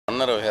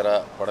மன்னர் வகேரா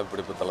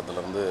படப்பிடிப்பு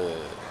தளத்திலிருந்து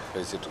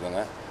பேசிகிட்டு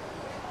இருக்கேங்க.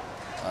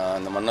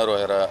 இந்த மன்னர்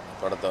வகேரா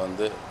படத்தை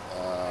வந்து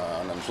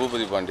அண்ணன்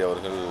பூபதி பாண்டி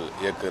அவர்கள்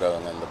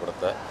இயக்குகிறாங்க. இந்த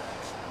படத்தை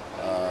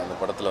இந்த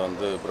படத்தில்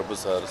வந்து பிரபு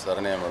sir,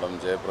 Saranya madam,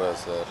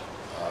 Jayaprakash sir,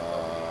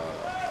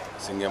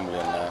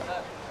 சிங்கமொழி அண்ணன்,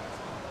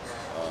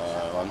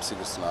 வம்சி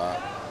கிருஷ்ணா,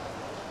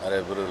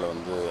 நிறைய பேர் இதில்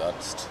வந்து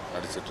ஆர்டிஸ்ட்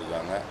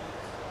நடிச்சிட்ருக்காங்க.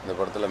 இந்த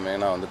படத்தில்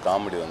மெயினாக வந்து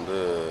காமெடி வந்து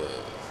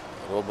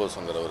ரோபோ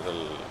சங்கர்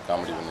அவர்கள்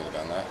காமெடி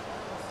பண்ணியிருக்காங்க.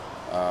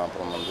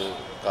 அப்புறம் வந்து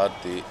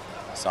கார்த்தி,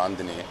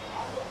 சாந்தினி,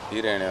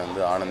 ஹீரோயினை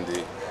வந்து ஆனந்தி,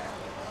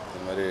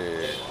 இது மாதிரி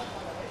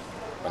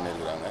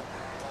பண்ணியிருக்கிறாங்க.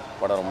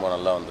 படம் ரொம்ப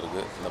நல்லா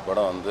வந்திருக்கு. இந்த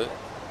படம் வந்து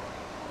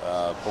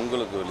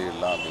பொங்கலுக்கு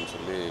வெளியிடலாம் அப்படின்னு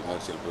சொல்லி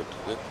முயற்சியில்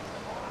போயிட்டுருக்கு.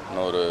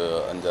 இன்னும் ஒரு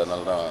 5-6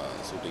 நாள் தான்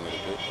ஷூட்டிங்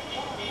இருக்குது.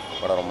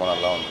 படம் ரொம்ப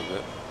நல்லா வந்திருக்கு.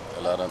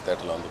 எல்லோரும்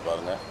தேட்டரில் வந்து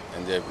பாருங்கள்,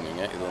 என்ஜாய்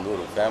பண்ணுவீங்க. இது வந்து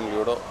ஒரு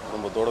ஃபேமிலியோடு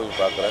குடும்பத்தோடு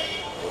போய் பார்க்குற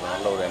ஒரு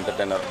நல்ல ஒரு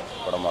என்டர்டெய்னர்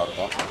படமாக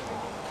இருக்கும்.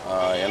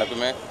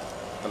 எனக்குமே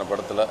இத்தனை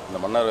படத்தில் இந்த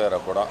மன்னர் வகேரா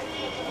படம்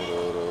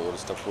ஒரு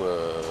ஸ்டெப்பு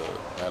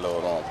மேலே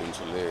வரும் அப்படின்னு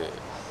சொல்லி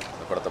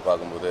இந்த படத்தை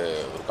பார்க்கும்போது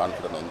ஒரு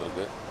கான்ஃபிடென்ட்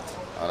வந்திருக்கு.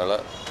 அதனால்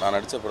நான்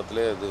நடித்த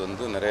படத்திலே இது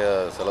வந்து நிறைய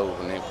செலவு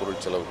பண்ணி,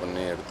 பொருள் செலவு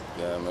பண்ணி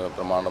மிக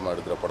பிரமாண்டமாக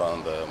எடுக்கிற படம்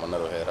அந்த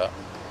மன்னர் வகேரா.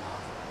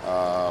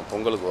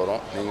 பொங்கலுக்கு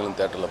வரும், நீங்களும்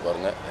தேட்டரில்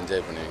பாருங்கள்,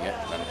 என்ஜாய் பண்ணுவீங்க.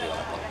 நன்றி,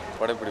 வணக்கம்.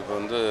 படப்பிடிப்பு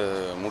வந்து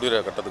முடிகிற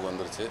கட்டத்துக்கு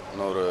வந்துருச்சு.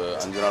 இன்னும் ஒரு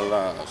 5 நாள்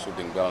தான்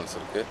ஷூட்டிங் பேலன்ஸ்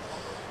இருக்குது.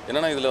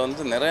 என்னென்னா இதில்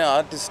வந்து நிறைய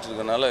ஆர்டிஸ்ட்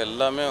இருக்கனால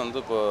எல்லாமே வந்து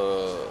இப்போ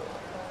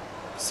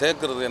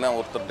சேர்க்குறது, ஏன்னா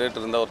ஒருத்தர் டேட்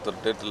இருந்தால்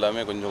ஒருத்தர் டேட்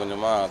எல்லாமே கொஞ்சம்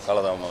கொஞ்சமாக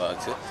காலதாமதம்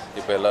ஆச்சு.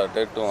 இப்போ எல்லா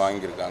டேட்டும்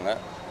வாங்கியிருக்காங்க.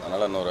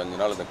 அதனால் இன்னொரு 5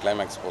 நாள் இந்த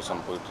கிளைமேக்ஸ்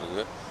போர்ஷன்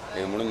போயிட்டுருக்கு.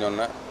 இது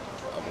முடிஞ்சோடனே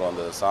அப்புறம்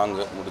அந்த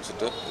சாங்கு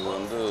முடிச்சுட்டு இது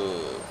வந்து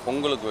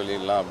பொங்கலுக்கு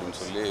வெளியிடலாம் அப்படின்னு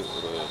சொல்லி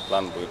ஒரு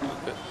பிளான்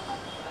போயிட்டுருக்கு.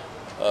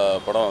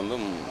 படம் வந்து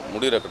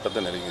முடிகிற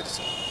கட்டத்தை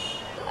நெருங்கிடுச்சு.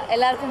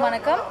 எல்லாருக்கும்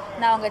வணக்கம்.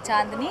 நான் உங்கள்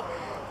சாந்தினி.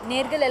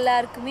 நேர்கள்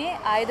எல்லாருக்குமே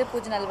ஆயுத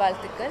பூஜை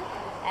நல்வாழ்த்துக்கள்.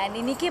 அண்ட்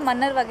இன்றைக்கி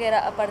மன்னர் வகேரா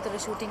படத்தோட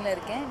ஷூட்டிங்கில்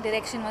இருக்கேன்.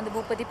 டிரெக்ஷன் வந்து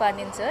Boopathi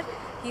Pandian sir,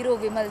 hero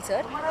Vimal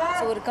sir.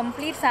 So ஒரு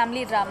கம்ப்ளீட்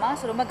ஃபேமிலி ட்ராமா.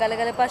 ஸோ ரொம்ப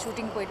கலகலப்பாக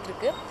ஷூட்டிங்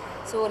போயிட்டுருக்கு.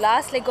 So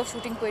last leg of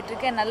shooting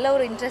போயிட்டுருக்கு. நல்ல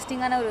ஒரு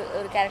இன்ட்ரெஸ்டிங்கான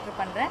ஒரு கேரக்டர்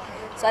பண்ணுறேன்.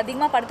 ஸோ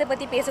அதிகமாக படத்தை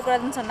பற்றி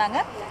பேசக்கூடாதுன்னு சொன்னாங்க.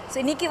 ஸோ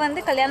இன்றைக்கி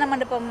வந்து கல்யாண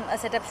மண்டபம்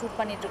செட்டப் ஷூட்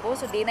பண்ணிகிட்ருக்கோம்.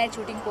 ஸோ டே நைட்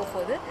ஷூட்டிங்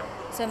போகுது.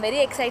 So I'm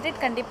very excited.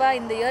 கண்டிப்பாக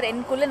இந்த இயர்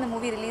எண்ட்குள்ளே இந்த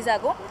மூவி ரிலீஸ்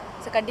ஆகும்.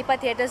 ஸோ கண்டிப்பாக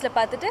தியேட்டர்ஸில்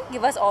பார்த்துட்டு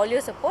give us all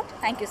your support.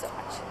 Thank you so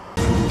much.